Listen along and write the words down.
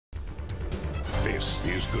This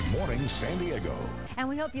is Good Morning San Diego. And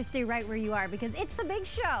we hope you stay right where you are because it's the big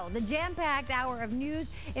show, the jam-packed hour of news,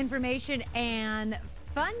 information, and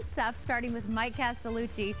fun stuff, starting with Mike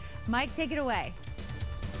Castellucci. Mike, take it away.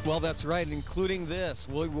 Well, that's right, including this.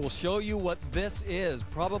 We will show you what this is,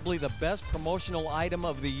 probably the best promotional item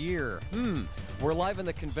of the year. We're live in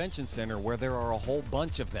the convention center where there are a whole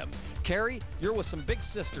bunch of them. Carrie, you're with some big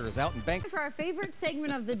sisters out in Bank. For our favorite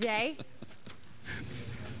segment of the day.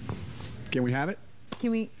 Can we have it?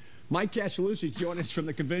 Can we? Mike Castellucci joining us from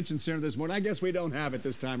the convention center this morning. I guess we don't have it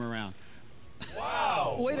this time around.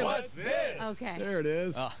 Wow. Wait a What's this? Okay. There it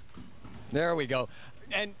is. There we go.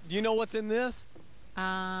 And do you know what's in this?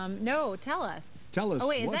 No, tell us. Tell us. Oh,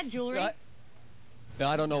 wait, is that jewelry?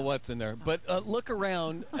 I don't know what's in there, but look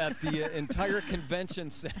around at the entire convention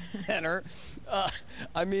center.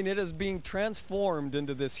 I mean, it is being transformed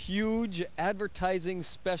into this huge advertising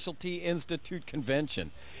specialty institute convention.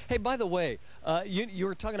 Hey, by the way, you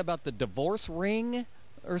were talking about the divorce ring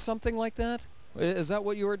or something like that? Is that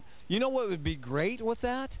what you were? You know what would be great with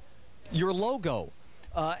that? Your logo.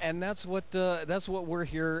 And that's what we're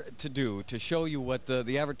here to do, to show you what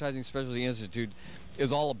the Advertising Specialty Institute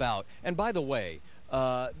is all about. And by the way,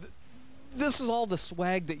 this is all the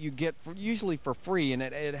swag that you get usually for free, and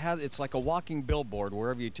it's like a walking billboard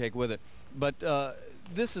wherever you take with it. But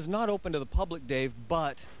this is not open to the public, Dave,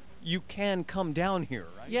 but you can come down here,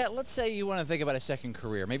 right? Yeah, let's say you want to think about a second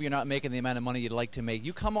career. Maybe you're not making the amount of money you'd like to make.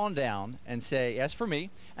 You come on down and say, ask for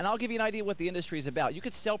me, and I'll give you an idea what the industry is about. You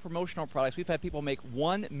could sell promotional products. We've had people make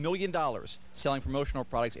 $1 million selling promotional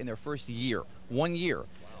products in their first year. 1 year.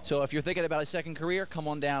 So if you're thinking about a second career, come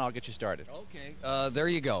on down. I'll get you started. Okay. There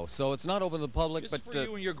you go. So it's not open to the public, Just but for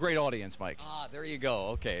you and your great audience, Mike. There you go.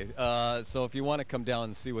 Okay. So if you want to come down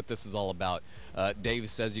and see what this is all about, Dave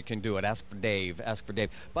says you can do it. Ask for Dave. Ask for Dave.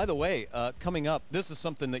 By the way, coming up, this is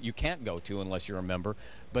something that you can't go to unless you're a member,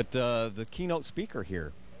 but the keynote speaker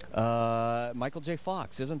here, Michael J.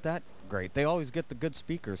 Fox, isn't that great? They always get the good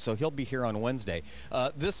speakers, so he'll be here on Wednesday.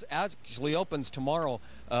 This actually opens tomorrow,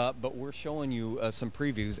 but we're showing you some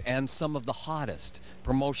previews and some of the hottest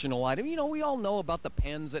promotional items. You know, we all know about the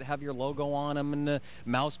pens that have your logo on them and the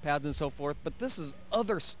mouse pads and so forth, but this is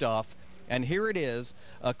other stuff, and here it is,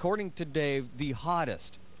 according to Dave, the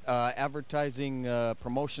hottest advertising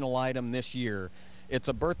promotional item this year. It's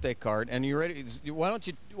a birthday card, and you ready? Why don't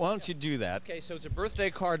you do that? Okay, so it's a birthday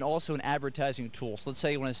card and also an advertising tool. So let's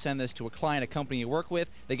say you want to send this to a client, a company you work with.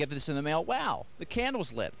 They get this in the mail. Wow, the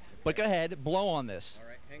candle's lit. But go ahead, blow on this. All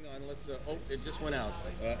right, hang on. Let's. Oh, it just went out.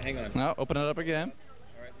 Hang on. No, open it up again.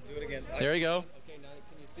 All right, do it again. There you go. Okay, now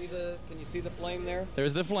can you see the flame there?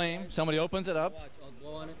 There's the flame. Somebody opens it up. Watch, I'll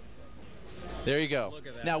blow on it. There you go. Look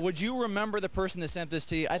at that. Now, would you remember the person that sent this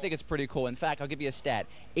to you? I think it's pretty cool. In fact, I'll give you a stat.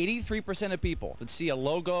 83% of people that see a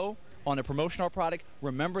logo on a promotional product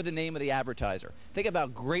remember the name of the advertiser. Think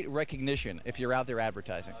about great recognition if you're out there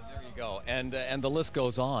advertising. There you go. And the list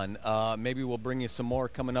goes on. Maybe we'll bring you some more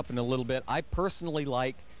coming up in a little bit. I personally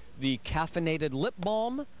like the caffeinated lip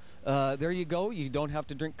balm. There you go. You don't have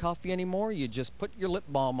to drink coffee anymore. You just put your lip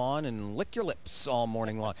balm on and lick your lips all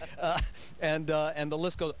morning long. And the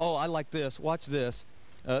list goes. Oh, I like this. Watch this.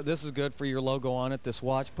 This is good for your logo on it. This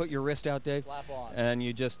watch. Put your wrist out, Dave. Slap on. And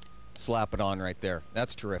you just slap it on right there.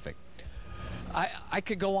 That's terrific. I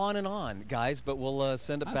could go on and on, guys, but we'll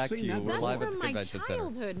send it back to you. We're That's live at the from my convention center.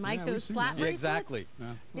 childhood, Mike. Yeah, those we've seen slap that. Yeah, bracelets. exactly.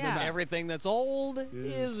 Yeah. Everything that's old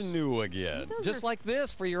is new again. Those Just are- like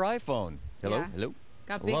this for your iPhone. Hello, Yeah. hello.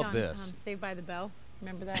 Got big Love on this. Saved by the Bell.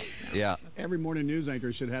 Remember that? Yeah. Every morning news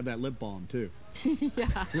anchor should have that lip balm, too. Yeah.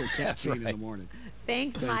 A little caffeine in right. the morning.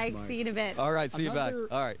 Thanks, Mike. Mike. See you in a bit. All right. See you back. Another-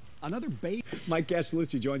 All right. Another bait. Mike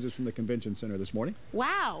Castellucci joins us from the convention center this morning.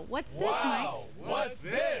 Wow. What's this, Mike? What's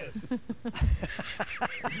this?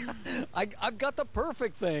 I've got the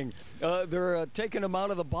perfect thing. They're taking them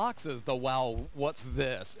out of the boxes. The wow, what's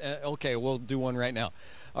this? Okay, we'll do one right now.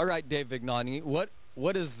 All right, Dave Vignani, what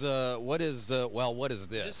is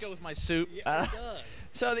this? Just go with my suit. Yeah, it does.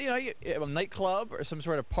 So, you know, you have a nightclub or some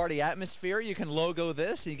sort of party atmosphere, you can logo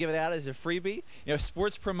this and you give it out as a freebie. You know,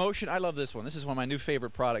 sports promotion, I love this one. This is one of my new favorite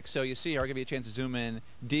products. So you see here, I'll give you a chance to zoom in.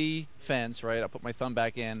 Defense, right? I'll put my thumb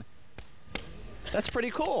back in. That's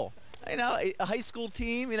pretty cool. You know, a high school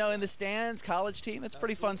team, you know, in the stands, college team, it's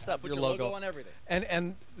pretty fun stuff. Put your logo on everything.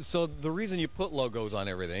 And so the reason you put logos on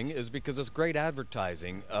everything is because it's great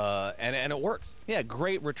advertising, and it works. Yeah,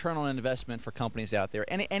 great return on investment for companies out there.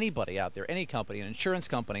 Anybody out there, any company, an insurance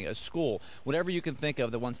company, a school, whatever you can think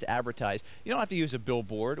of that wants to advertise. You don't have to use a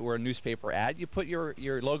billboard or a newspaper ad. You put your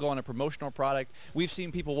logo on a promotional product. We've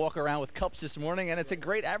seen people walk around with cups this morning, and it's a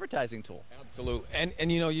great advertising tool. Absolutely.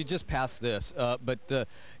 And you know, you just passed this, but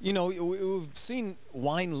you know, we've seen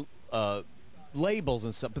wine labels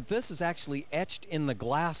and stuff, but this is actually etched in the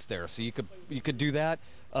glass there, so you could do that.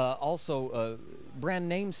 Also, brand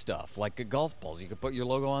name stuff like golf balls, you could put your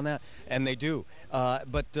logo on that, and they do.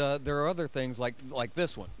 But there are other things like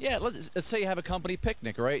this one. Yeah, let's say you have a company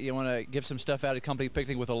picnic, right? You want to give some stuff out at a company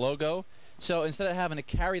picnic with a logo. So instead of having to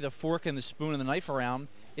carry the fork and the spoon and the knife around,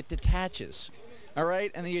 it detaches. All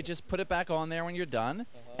right, and then you just put it back on there when you're done,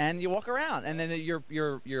 and you walk around, and then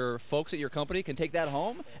your folks at your company can take that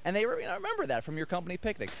home, and they remember that from your company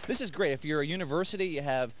picnic. This is great. If you're a university, you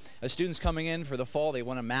have students coming in for the fall, they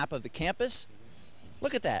want a map of the campus.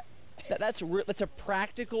 Look at that. That's a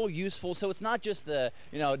practical, useful. So it's not just the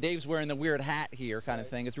Dave's wearing the weird hat here kind of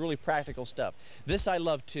thing. It's really practical stuff. This I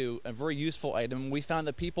love too, a very useful item. We found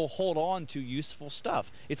that people hold on to useful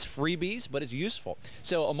stuff. It's freebies, but it's useful.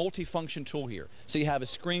 So a multifunction tool here. So you have a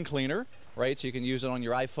screen cleaner, right? So you can use it on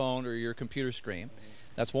your iPhone or your computer screen.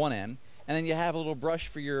 That's one end. And then you have a little brush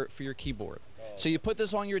for your keyboard. So you put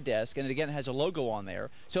this on your desk, and it again has a logo on there.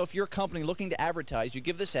 So if you're a company looking to advertise, you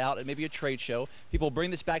give this out at maybe a trade show. People bring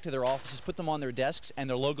this back to their offices, put them on their desks, and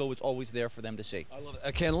their logo is always there for them to see. I love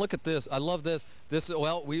it. Ken, look at this. I love this.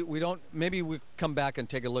 Well, we don't. Maybe we come back and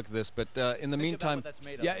take a look at this, but in the meantime, what that's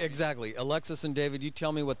made of, yeah, exactly. Alexis and David, you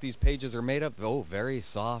tell me what these pages are made of. Oh, very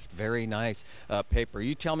soft, very nice paper.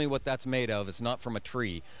 You tell me what that's made of. It's not from a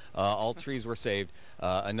tree. All trees were saved.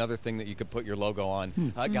 Another thing that you could put your logo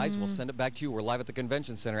on. Guys, we'll send it back to you. We're live at the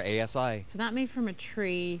Convention Center, ASI. It's not made from a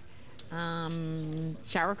tree.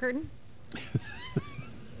 Shower curtain?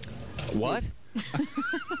 What?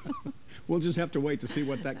 We'll just have to wait to see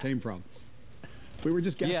what that came from. We were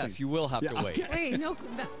just guessing. Yes, you will have to wait. Wait, no.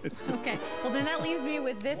 Okay. Well, then that leaves me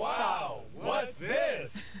with this Wow, what's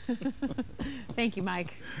this? Thank you,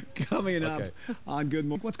 Mike. Coming up on Good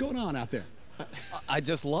Morning. What's going on out there? I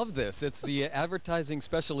just love this. It's the Advertising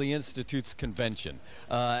Specialty Institute's convention.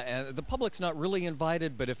 And the public's not really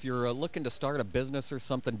invited, but if you're looking to start a business or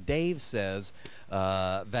something, Dave says,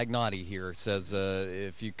 Vagnotti here says,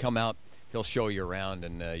 if you come out, he'll show you around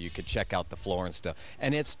and you could check out the floor and stuff.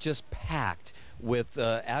 And it's just packed with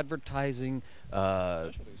advertising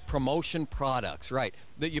promotion products, right?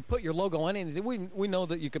 That you put your logo on anything. We know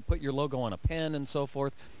that you could put your logo on a pen and so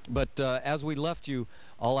forth. But as we left you,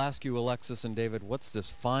 I'll ask you, Alexis and David, what's this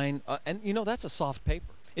fine? And that's a soft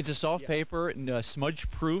paper. It's a soft paper,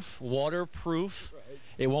 smudge-proof, waterproof. Right.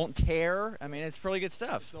 It won't tear. I mean, it's really good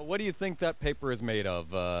stuff. So what do you think that paper is made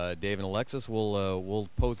of, Dave and Alexis? We'll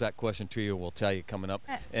pose that question to you. We'll tell you coming up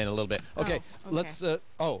in a little bit. Okay, let's.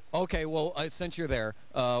 Okay. Well, since you're there,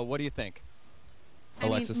 what do you think,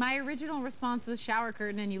 Alexis? I mean, my original response was shower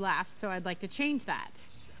curtain, and you laughed, so I'd like to change that.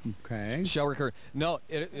 Okay. Shower curtain. No,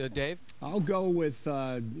 Dave. I'll go with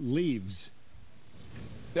leaves.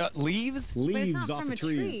 Leaves? Leaves off a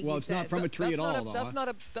tree. Well, it's not from a tree at all, though.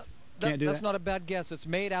 That's not a bad guess. It's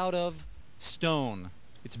made out of stone.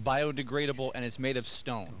 It's biodegradable, and it's made of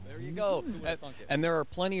stone. There you go. And there are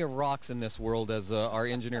plenty of rocks in this world, as our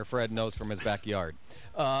engineer Fred knows from his backyard.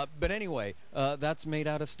 But anyway, that's made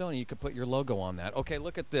out of stone. You could put your logo on that. Okay,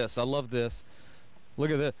 look at this. I love this. Look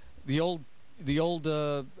at this. The old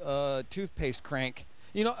toothpaste crank.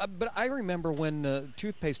 But I remember when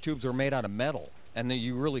toothpaste tubes were made out of metal, and then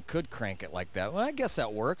you really could crank it like that. Well, I guess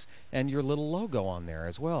that works. And your little logo on there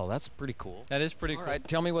as well. That's pretty cool. That is pretty cool. All right,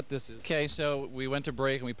 tell me what this is. Okay, so we went to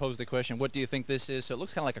break and we posed the question, what do you think this is? So it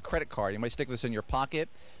looks kind of like a credit card. You might stick this in your pocket.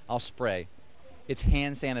 I'll spray. It's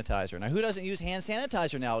hand sanitizer. Now, who doesn't use hand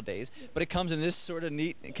sanitizer nowadays? But it comes in this sort of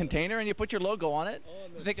neat container, and you put your logo on it.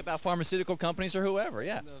 Think about pharmaceutical companies or whoever,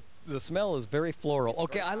 yeah. The smell is very floral.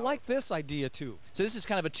 Okay, I like this idea, too. So this is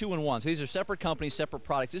kind of a two-in-one. So these are separate companies, separate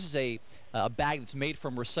products. This is a bag that's made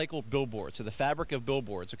from recycled billboards, so the fabric of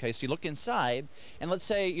billboards. Okay, so you look inside, and let's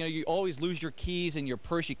say you always lose your keys in your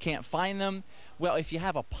purse, you can't find them. Well, if you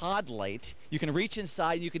have a pod light, you can reach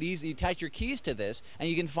inside, you could easily attach your keys to this, and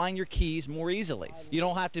you can find your keys more easily. You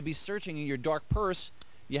don't have to be searching in your dark purse.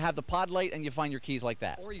 You have the pod light, and you find your keys like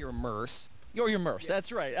that. Or your merce. Or your merce,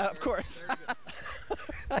 that's right, of course.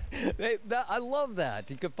 I love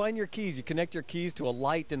that. You can find your keys. You connect your keys to a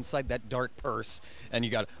light inside that dark purse, and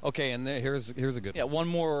you got it. Okay, and here's a good one. Yeah, one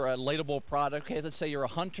more lightable product. Okay, let's say you're a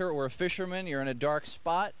hunter or a fisherman. You're in a dark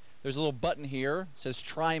spot. There's a little button here. It says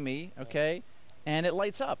 "Try Me," okay, and it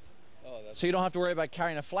lights up. So you don't have to worry about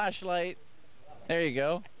carrying a flashlight. There you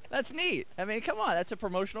go. That's neat. I mean, come on. That's a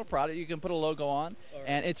promotional product. You can put a logo on,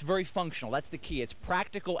 and it's very functional. That's the key. It's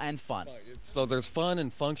practical and fun. So there's fun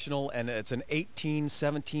and functional, and it's an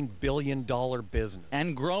 $17 billion business.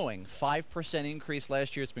 And growing. 5% increase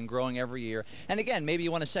last year. It's been growing every year. And again, maybe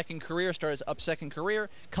you want a second career, start as up second career.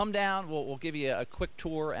 Come down. We'll give you a quick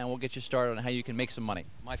tour, and we'll get you started on how you can make some money.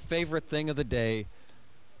 My favorite thing of the day,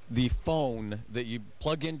 the phone that you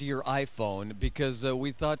plug into your iPhone, because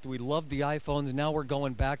we thought we loved the iPhones. Now we're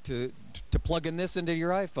going back to plugging this into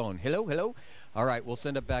your iPhone. Hello, hello. All right, we'll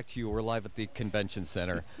send it back to you. We're live at the convention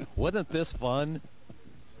center. Wasn't this fun?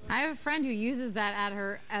 I have a friend who uses that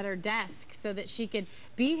at her desk so that she could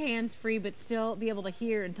be hands-free but still be able to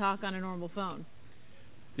hear and talk on a normal phone.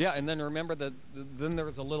 Yeah, and then remember that then there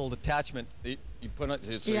was a little attachment that you put on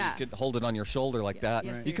so Yeah. you could hold it on your shoulder like that.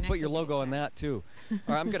 Yeah, so You your could neck put your doesn't logo get on that too. All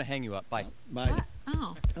right, I'm going to hang you up. Bye. Bye. What?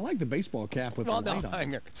 Oh. I like the baseball cap with Well, the no, light on. I'm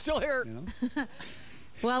here. Still here. You know?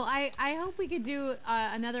 Well, I hope we could do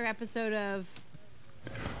another episode of...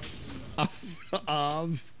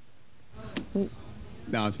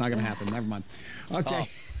 No, it's not going to happen. Never mind. Okay.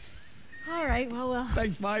 All right, well,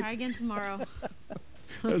 Thanks, Mike. try again tomorrow.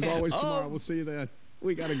 As always, Oh. tomorrow. We'll see you then.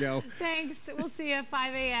 We got to go. Thanks. We'll see you at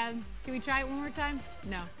 5 a.m. Can we try it one more time?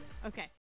 No. Okay.